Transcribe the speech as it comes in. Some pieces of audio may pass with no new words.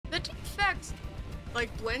effect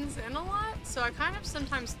like blends in a lot, so I kind of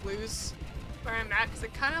sometimes lose where I'm at because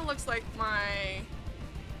it kind of looks like my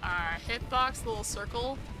hitbox, the little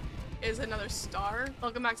circle, is another star.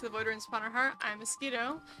 Welcome back to the Void Rain Spawner Heart. I'm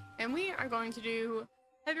Mosquito, and we are going to do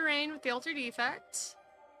Heavy Rain with the Altered Effect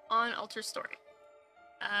on Alter Story.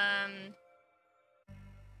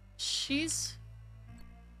 She's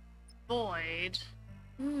Void.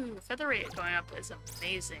 Ooh, feather rate going up is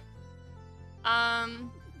amazing. I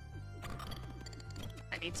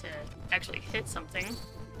need to actually hit something.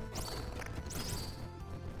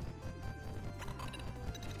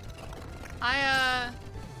 I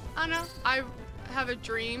don't know. I have a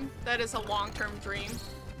dream that is a long-term dream.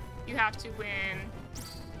 You have to win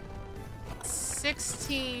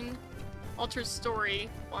 16 Altered Story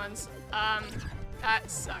ones.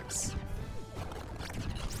 That sucks.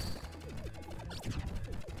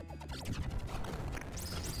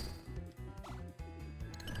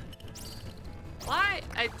 Why?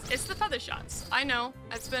 It's the feather shots. I know.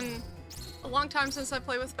 It's been a long time since I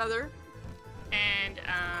played with feather. And,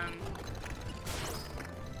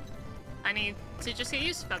 I need to just get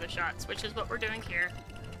used to feather shots, which is what we're doing here.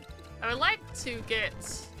 I would like to get,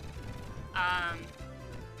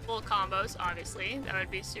 full combos, obviously. That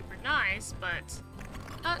would be super nice, but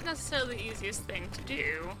not necessarily the easiest thing to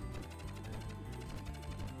do.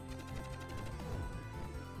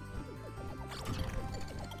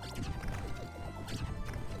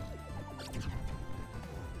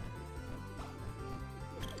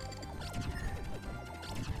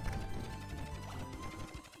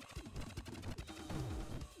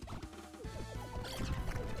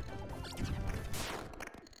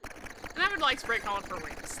 Like spray column for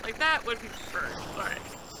wings. Like that would be preferred, but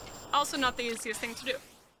also not the easiest thing to do.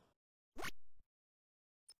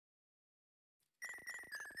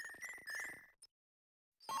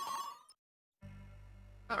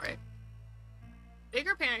 Alright.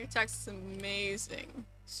 Bigger panic attacks is amazing.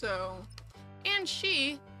 So, and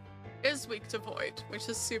she is weak to void, which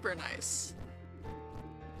is super nice.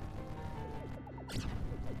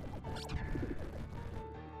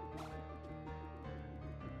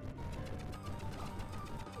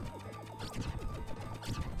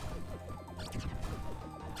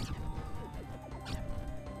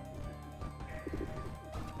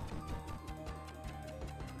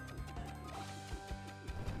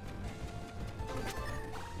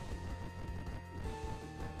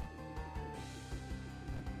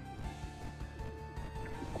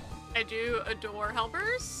 I do adore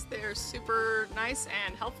helpers. They're super nice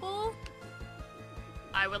and helpful.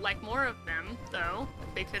 I would like more of them, though.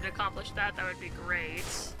 If they could accomplish that, that would be great.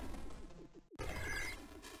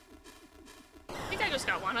 I think I just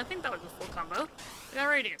got one. I think that was a full combo. I got a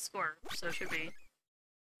Radiating score, so it should be.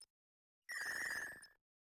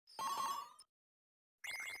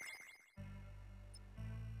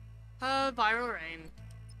 Veyeral Rain.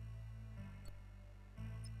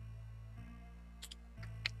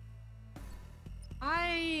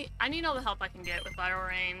 I need all the help I can get with Veyeral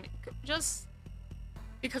Rain, just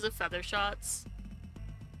because of feather shots.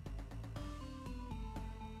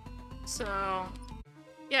 So,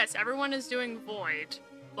 yes, everyone is doing Void,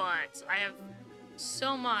 but I have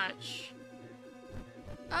so much...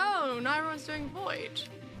 Oh, not everyone's doing Void.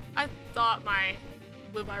 I thought my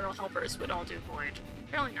blue viral helpers would all do Void.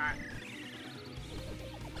 Apparently not.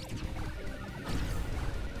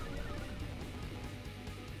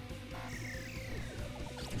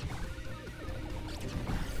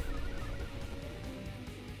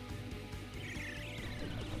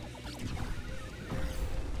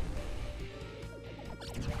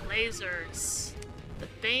 Lasers. The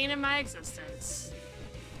bane of my existence.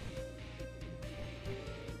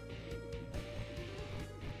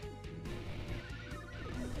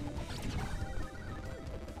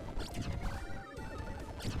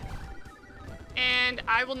 And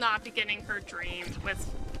I will not be getting her dream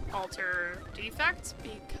with Alter Defect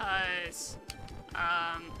because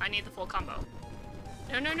I need the full combo.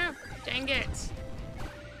 No, no, no. Dang it.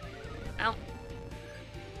 Well.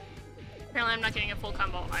 Apparently I'm not getting a full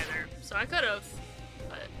combo either, so I could have,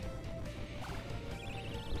 but...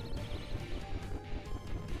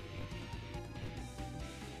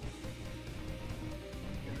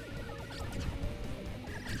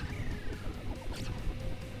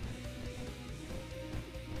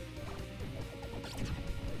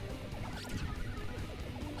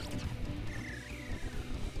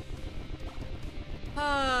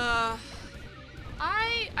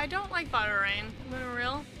 I don't like Veyeral Rain, I'm being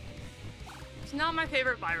real. It's not my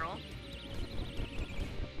favorite viral.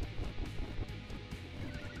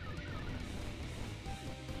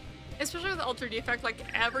 Especially with Alter Defect, like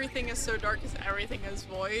everything is so dark because everything is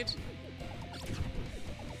void.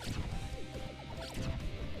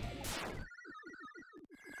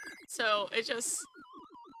 So it just,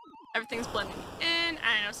 everything's blending in.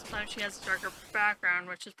 I know sometimes she has a darker background,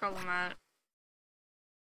 which is problematic.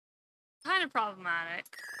 Kind of problematic,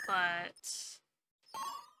 but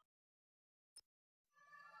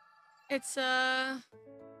it's a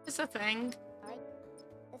thing.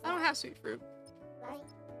 I don't have sweet fruit.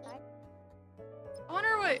 I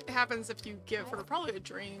wonder what happens if you give her probably a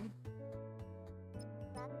dream.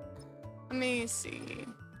 Let me see.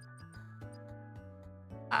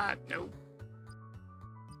 No.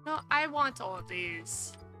 No, I want all of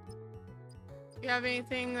these. Do you have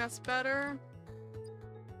anything that's better?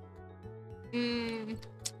 No.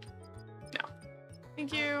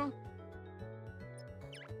 Thank you.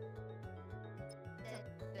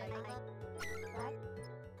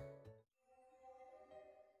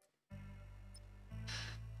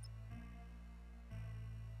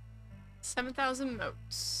 $7,000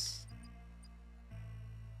 motes.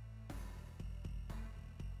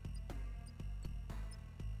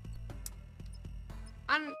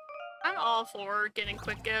 I'm all for getting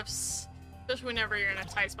quick gifts, especially whenever you're in a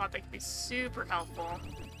tight spot. They can be super helpful.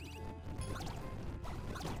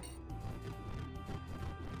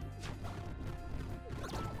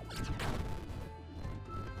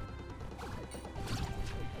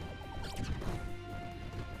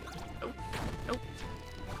 Nope. Nope.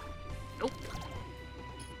 Nope.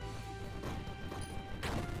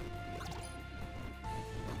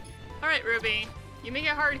 Alright, Ruby. You make it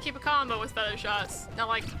hard to keep a combo with feather shots. Not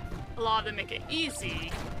like a lot of them make it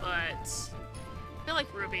easy, but I feel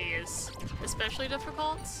like Ruby is especially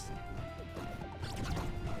difficult.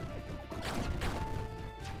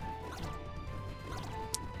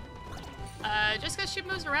 Just because she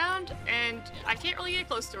moves around and I can't really get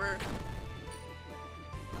close to her.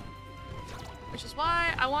 Which is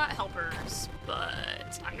why I want helpers,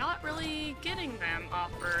 but I'm not really getting them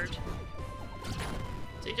offered.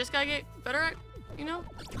 So you just gotta get better at, you know,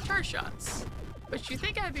 charge shots. Which you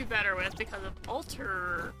think I'd be better with because of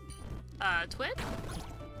Alter Twin?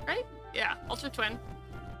 Right? Yeah, Alter Twin.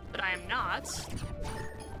 But I am not.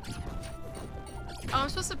 Oh, I'm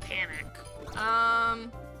supposed to panic.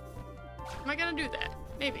 Am I gonna do that?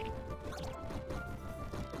 Maybe.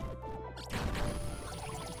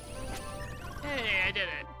 Hey, I did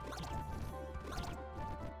it.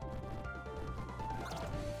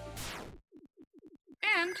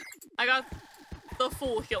 And I got the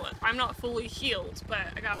full heal it. I'm not fully healed, but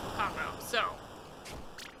I got full combo. So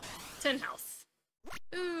 10 health.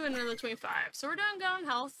 Ooh, another 25. So we're doing good on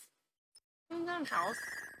health. Doing good on health.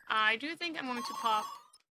 I do think I'm going to pop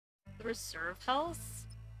the reserve health.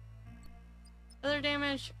 Other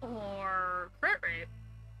damage or crit rate.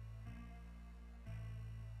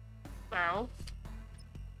 Well,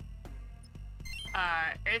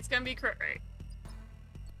 it's gonna be crit rate.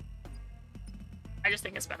 I just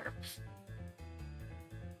think it's better.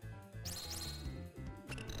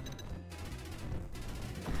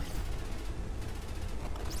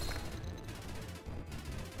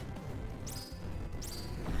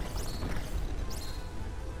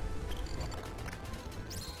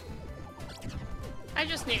 I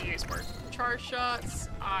just need to use more charge shots.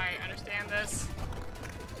 I understand this.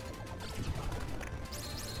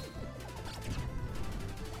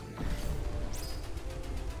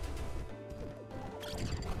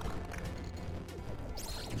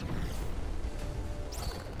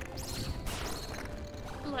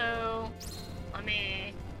 Hello. Let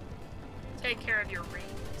me take care of your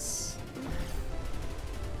rings.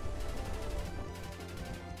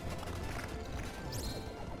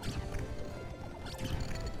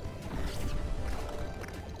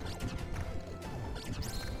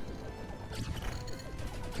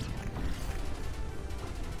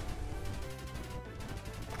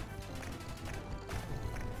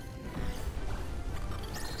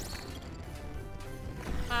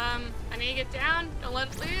 I need to get down. Don't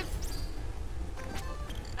let it leave.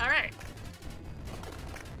 Alright.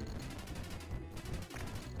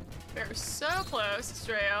 We're so close,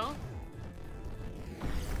 Astrayo.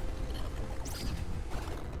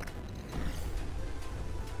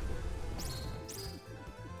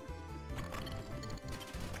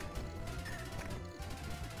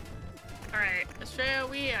 Alright, Astrayo,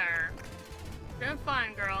 we are doing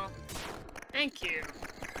fine, girl. Thank you.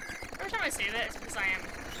 Every time I say that, it's because I am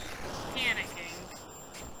panicking.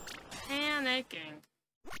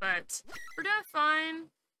 But we're doing fine.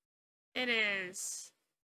 It is.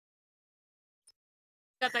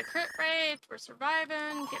 Got that crit rate. We're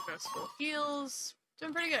surviving. Get those full heals.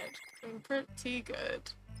 Doing pretty good. Doing pretty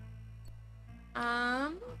good.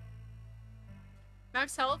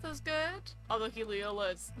 Max health is good, although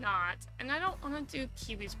Heliola is not. And I don't want to do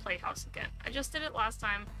Kiwi's Playhouse again. I just did it last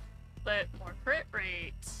time, but more crit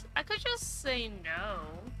rate. I could just say no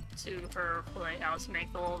to her Playhouse,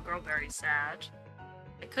 make the little girl very sad.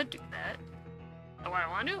 I could do that. Oh, what I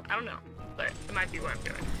want to do? I don't know, but it might be what I'm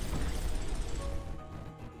doing.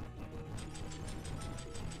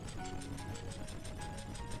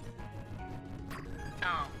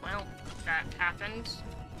 Oh, well, that happened.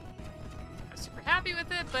 I was super happy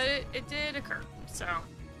with it, but it did occur, so.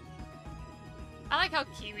 I like how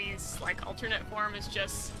Kiwi's, like, alternate form is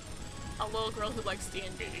just a little girl who likes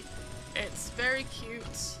D&D. It's very cute.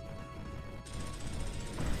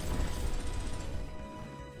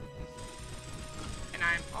 And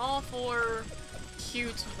I'm all for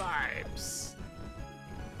cute vibes.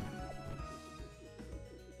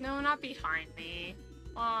 No, not behind me.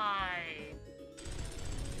 Why?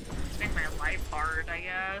 Make my life hard, I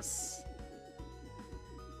guess.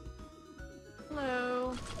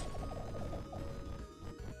 Hello.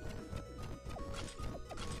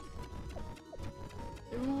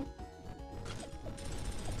 Ooh.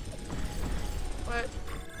 What?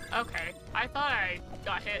 Okay. I thought I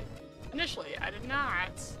got hit. Initially, I did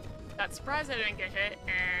not. Got surprised I didn't get hit,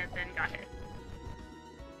 and then got hit.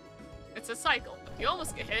 It's a cycle. If you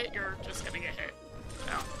almost get hit, you're just gonna get hit.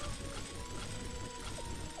 So.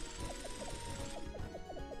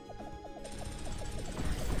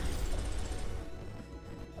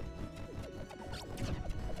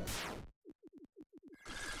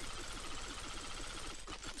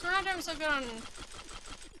 I'm not doing so good on,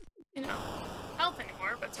 you know, health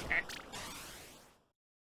anymore, but it's okay.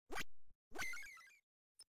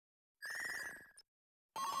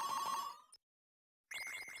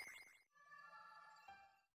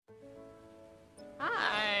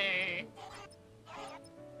 Hi.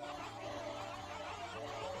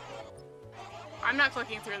 I'm not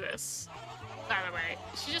clicking through this, by the way.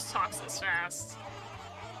 She just talks this fast.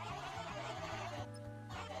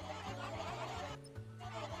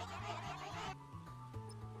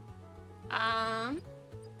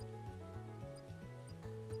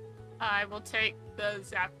 I will take the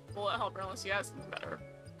Zap Bullet Helper unless you have something better.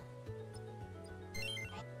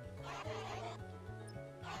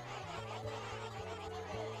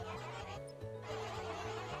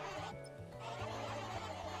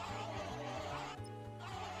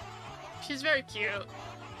 She's very cute.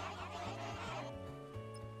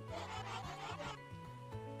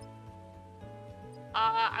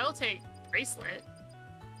 I will take Bracelet.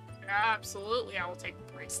 Absolutely, I will take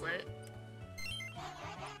Bracelet.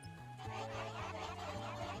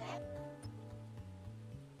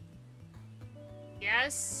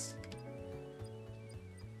 Yes.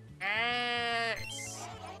 Yes.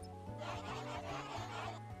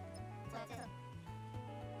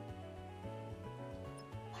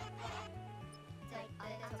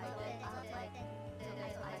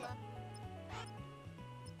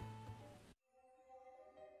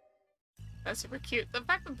 That's super cute. The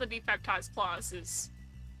fact that the defect has claws is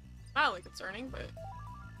mildly concerning, but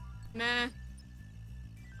meh.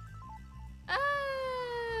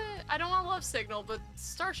 I don't want Love Signal, but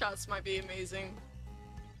Star Shots might be amazing.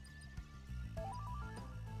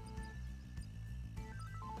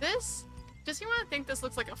 This? Does anyone think this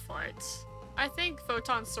looks like a foot? I think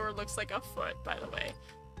Photon Sword looks like a foot, by the way.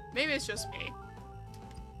 Maybe it's just me.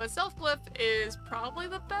 But Self-Glyph is probably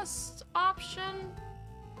the best option.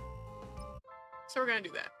 So we're gonna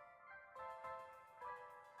do that.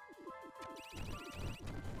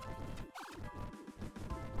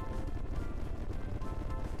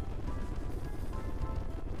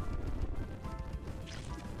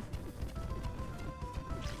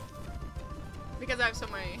 Because I have so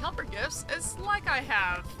many helper gifts, it's like I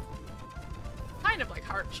have kind of like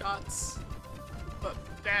heart shots, but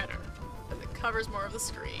better, because it covers more of the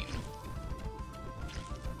screen.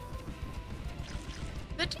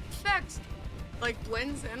 The defect like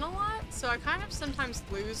blends in a lot, so I kind of sometimes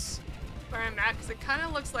lose where I'm at, because it kind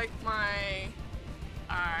of looks like my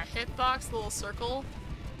hitbox, the little circle,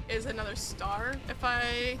 is another star if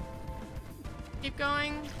I keep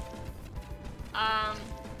going.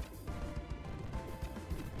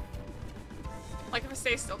 Like if I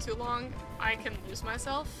stay still too long, I can lose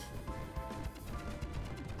myself.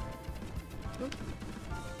 Oop.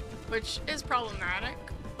 Which is problematic,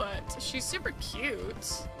 but she's super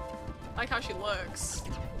cute. I like how she looks.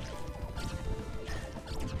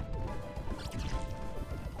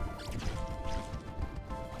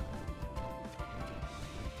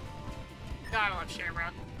 God, I love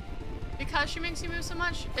Shamra. Because she makes you move so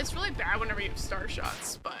much, it's really bad whenever you have star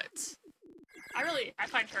shots, but I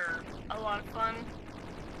find her a lot of fun.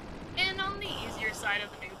 And on the easier side of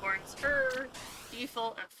the newborns, her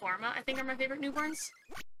default and Forma, I think, are my favorite newborns.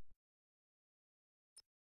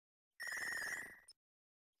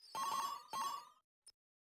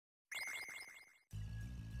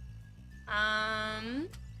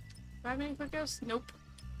 Do I have any quick ghosts? Nope.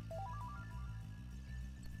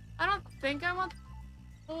 I don't think I want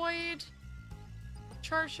Void.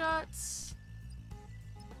 Charge shots.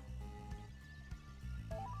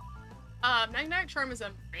 Magnetic Charm is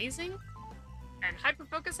amazing. And Hyper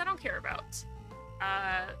Focus I don't care about.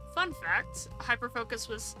 Fun fact, Hyper Focus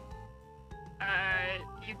was,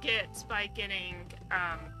 you get by getting,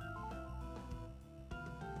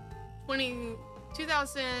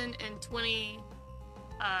 2020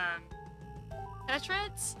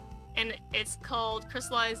 Tetrads, and it's called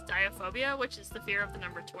Crystallized Diaphobia, which is the fear of the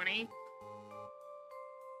number 20.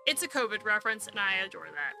 It's a COVID reference, and I adore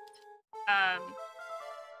that.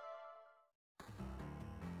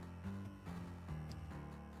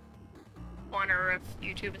 Wonder if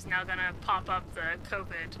YouTube is now gonna pop up the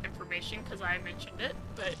COVID information because I mentioned it,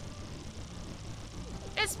 but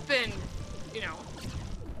it's been, you know,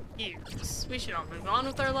 years. We should all move on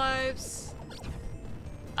with our lives.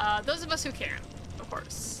 Those of us who can, of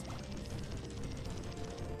course.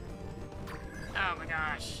 Oh my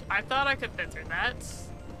gosh. I thought I could fit through that.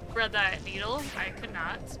 Read that needle. I could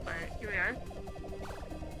not, but here we are.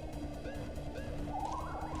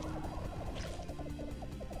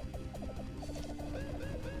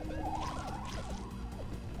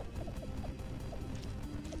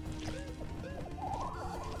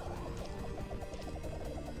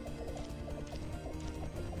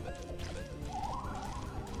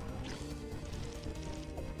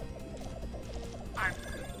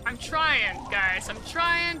 I'm trying, guys. I'm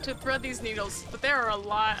trying to thread these needles, but there are a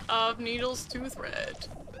lot of needles to thread.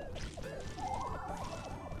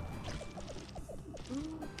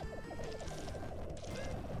 Ooh.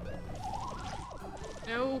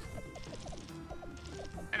 No.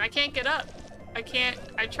 And I can't get up. I can't.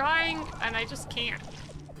 I'm trying, and I just can't.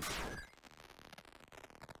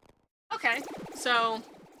 Okay, so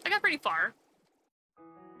I got pretty far.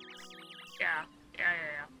 Yeah.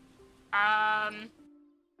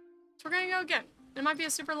 So we're gonna go again. It might be a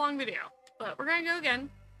super long video, but we're gonna go again.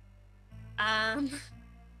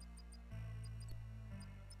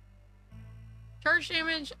 Charge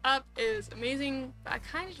damage up is amazing, but I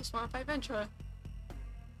kind of just want to fight Ventra.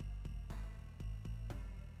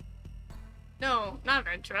 No, not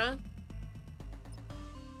Ventra.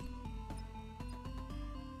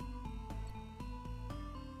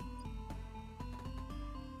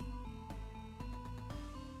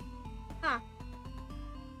 Huh.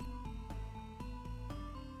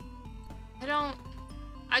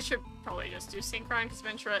 I should probably just do Syncron because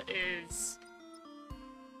Ventra is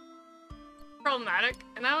problematic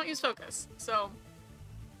and I don't use focus, so.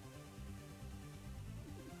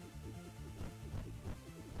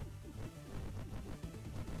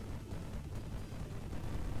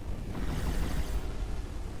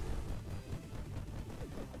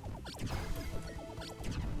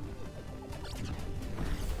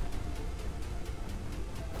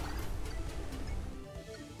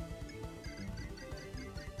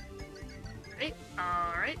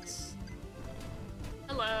 Alright.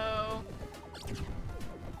 Hello.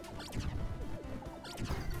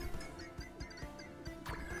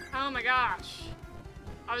 Oh my gosh.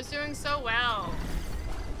 I was doing so well.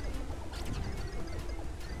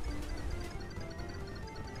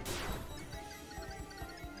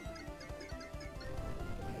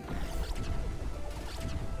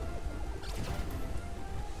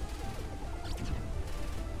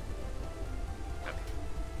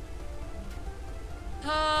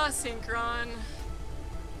 Syncron.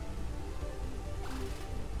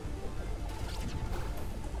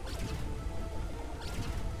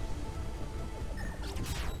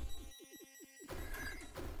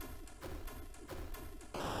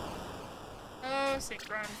 Oh,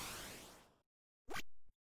 Syncron.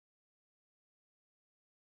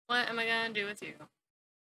 What am I gonna do with you?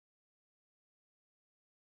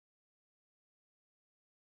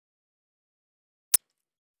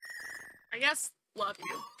 I guess love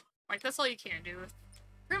you. Like, that's all you can do with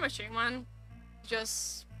pretty much anyone.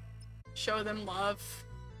 Just show them love.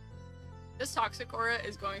 This toxic aura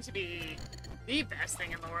is going to be the best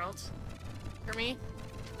thing in the world for me.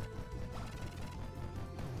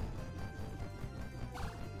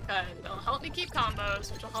 Because it'll help me keep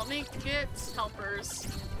combos, which will help me get helpers.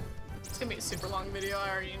 It's gonna be a super long video,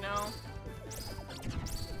 I already know.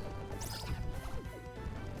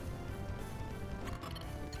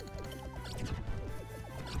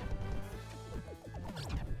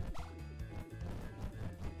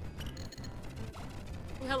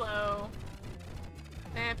 Hello.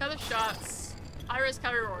 And feather shots. High risk,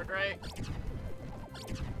 high reward, right?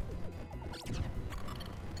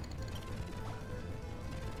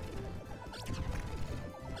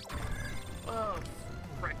 Whoa,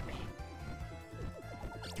 frick me.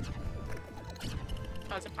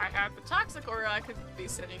 Because if I had the toxic aura, I could be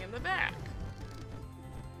sitting in the back.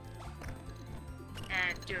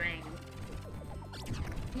 And doing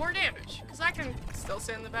more damage. Because I can still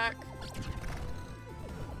sit in the back.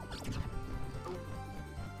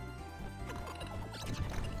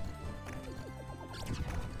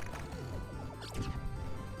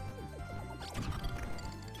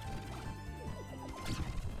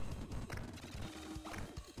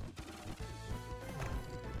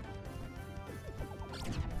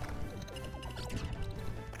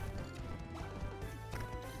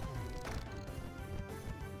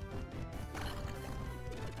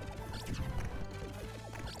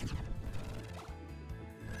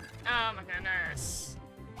 Oh my goodness.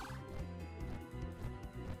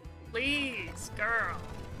 Please, girl.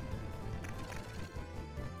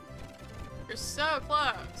 You're so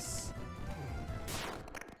close.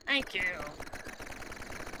 Thank you.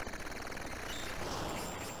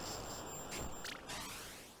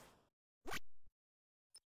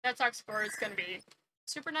 That toxic ore is gonna be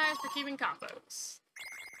super nice for keeping combos.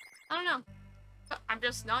 I don't know. I'm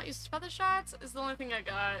just not used to feather shots is the only thing I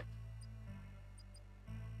got.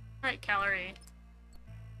 Alright, Calorie.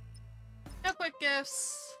 No quick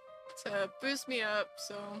gifts to boost me up,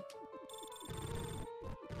 so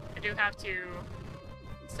I do have to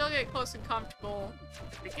still get close and comfortable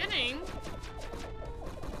at the beginning.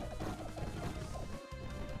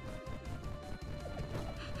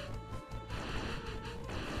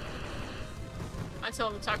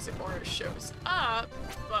 Until the toxic aura shows up,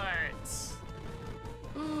 but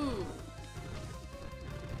ooh.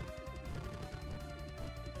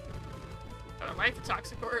 I would like the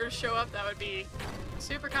toxic aura to show up, that would be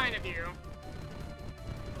super kind of you.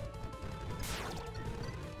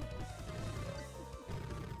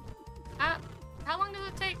 How long does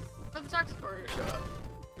it take for the toxic aura to show up?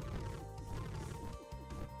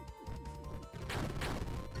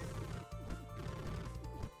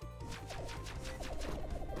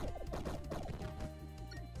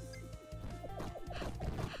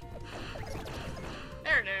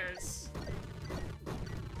 There it is.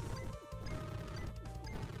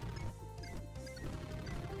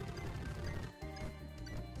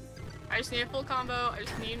 I just need a full combo, I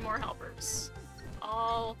just need more helpers.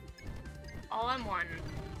 All in one.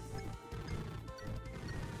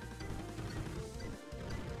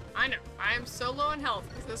 I know, I am so low in health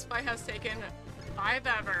because this fight has taken 5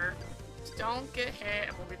 ever. Just don't get hit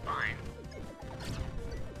and we'll be fine.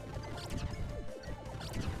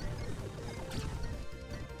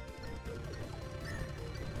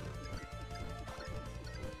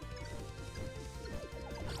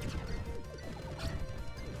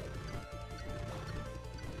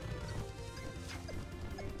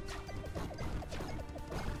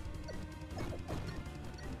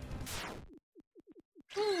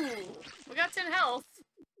 We got 10 health,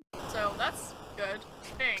 so that's good, I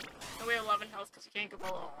think. And we have 11 health because you can't go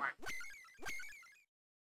below 1.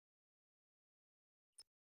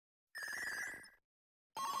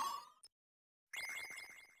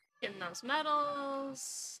 Getting those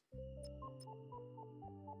medals.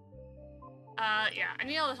 Yeah, I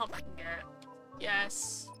need all the help I can get.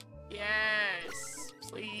 Yes. Yes.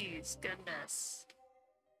 Please, goodness.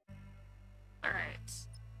 Alright.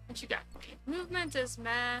 What you got for me? Movement is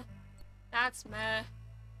meh. That's meh.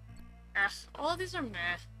 Ugh, all of these are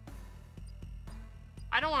meh.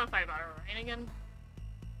 I don't want to fight Veyeral Rain again.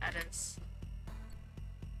 That is.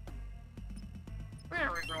 We're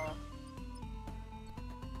gonna reroll.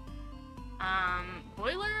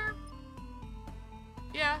 Boiler?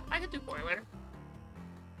 Yeah, I could do boiler.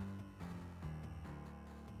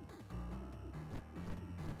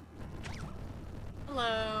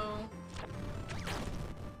 Hello.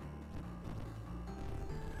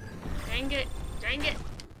 Dang it. Dang it.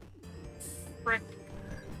 Frick.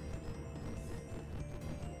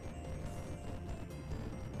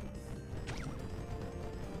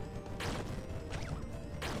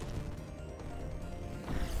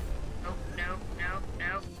 No, no, no,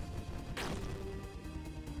 no.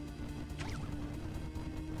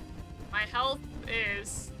 My health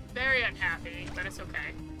is very unhappy, but it's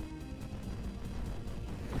okay.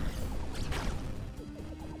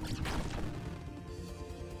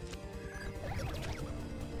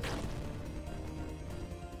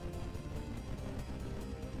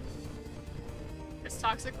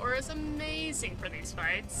 Toxic aura is amazing for these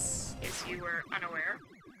fights, if you were unaware.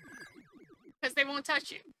 Because they won't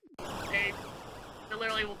touch you. They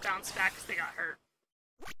literally will bounce back because they got hurt.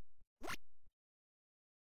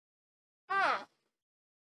 Ah,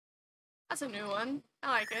 that's a new one.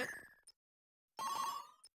 I like it.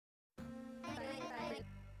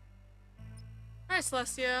 Alright,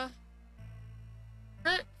 Celestia.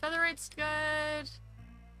 Feather rate's good.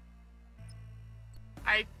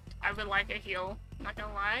 I would like a heal, not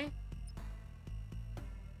gonna lie.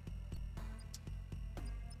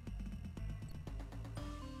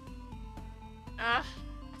 I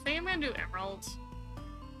think I'm gonna do Emerald.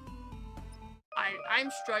 I'm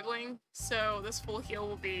struggling, so this full heal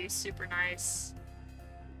will be super nice.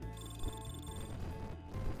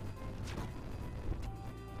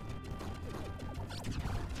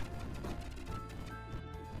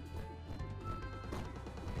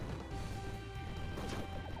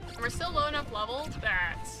 We're still low enough level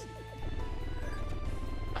that,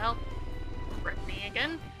 well, rip me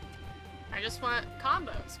again. I just want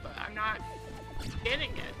combos, but I'm not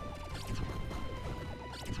getting it.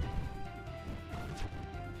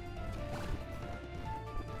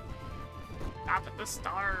 Stop at the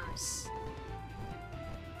stars.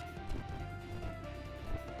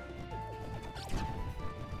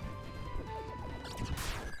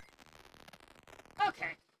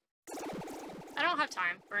 Okay. I don't have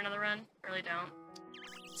time for another run. Really don't.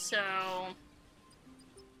 So,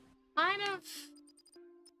 kind of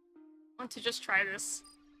want to just try this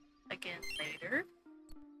again later.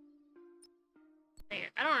 Hey,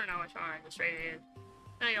 I don't know which one I just rated.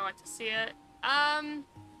 I know you'll like to see it.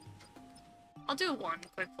 I'll do one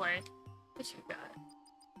quick play. What you got?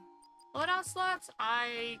 Loadout slots?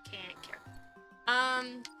 I can't care.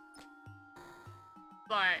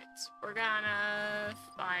 But we're gonna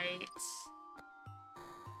fight.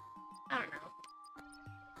 I don't know.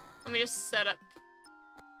 Let me just set up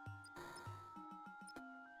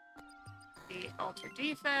the alter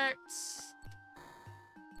defects.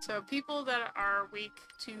 So people that are weak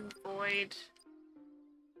to void.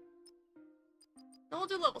 We'll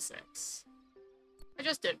do level 6. I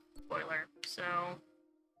just did boiler, so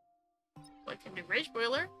I can do rage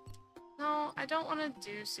boiler. No, I don't want to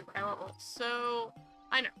do super high level, so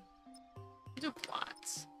I know. Do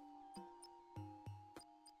Blot.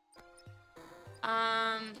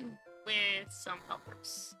 With some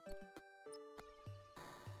helpers.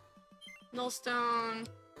 Nullstone.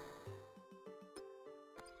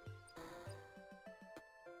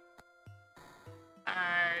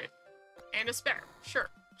 And a spare. Sure.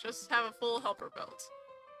 Just have a full helper build.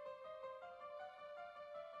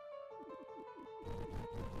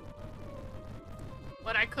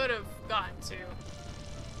 What I could have gotten to.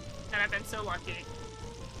 And I've been so lucky.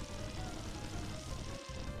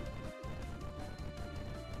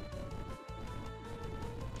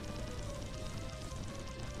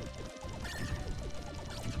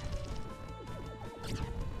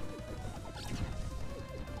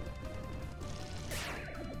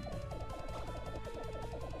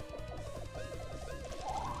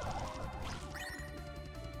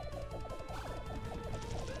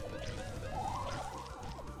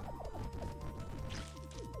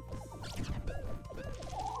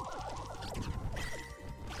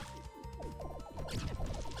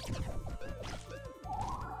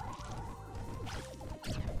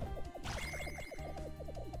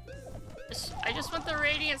 I just want the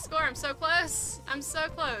radiant score. I'm so close. I'm so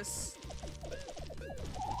close.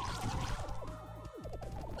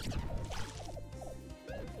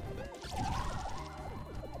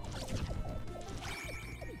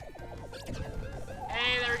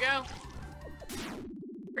 Hey, there we go.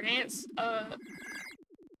 Radiant's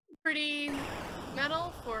pretty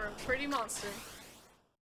metal for a pretty monster.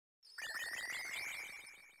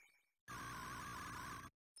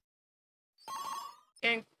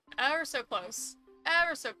 And ever so close.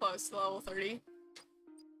 Ever so close to level 30.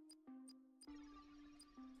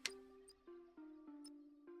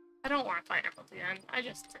 I don't want to fight him at the end. I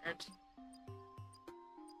just did.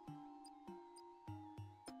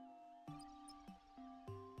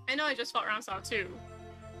 I know I just fought Roundsaw too.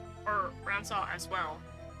 Or Roundsaw as well.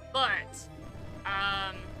 But,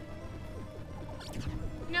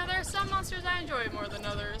 you know, there are some monsters I enjoy more than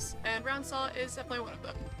others, and Roundsaw is definitely one of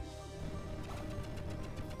them.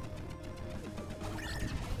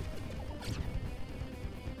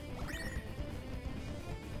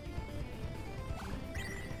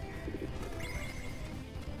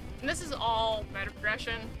 And this is all meta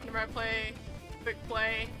progression whenever I play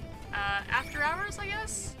Quickplay. After hours, I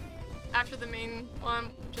guess? After the main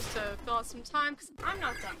one, just to fill out some time, because I'm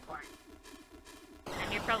not done playing.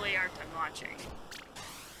 And you probably aren't done watching.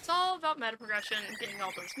 It's all about meta progression, getting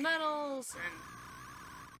all those medals, and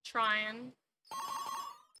trying.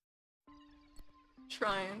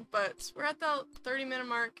 Trying, but we're at the 30-minute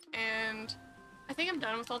mark, and I think I'm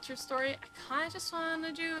done with Ultra Story. I kind of just want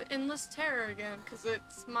to do Endless Terror again, because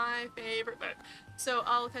it's my favorite book. So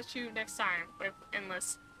I'll catch you next time with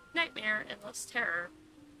Endless Nightmare, Endless Terror.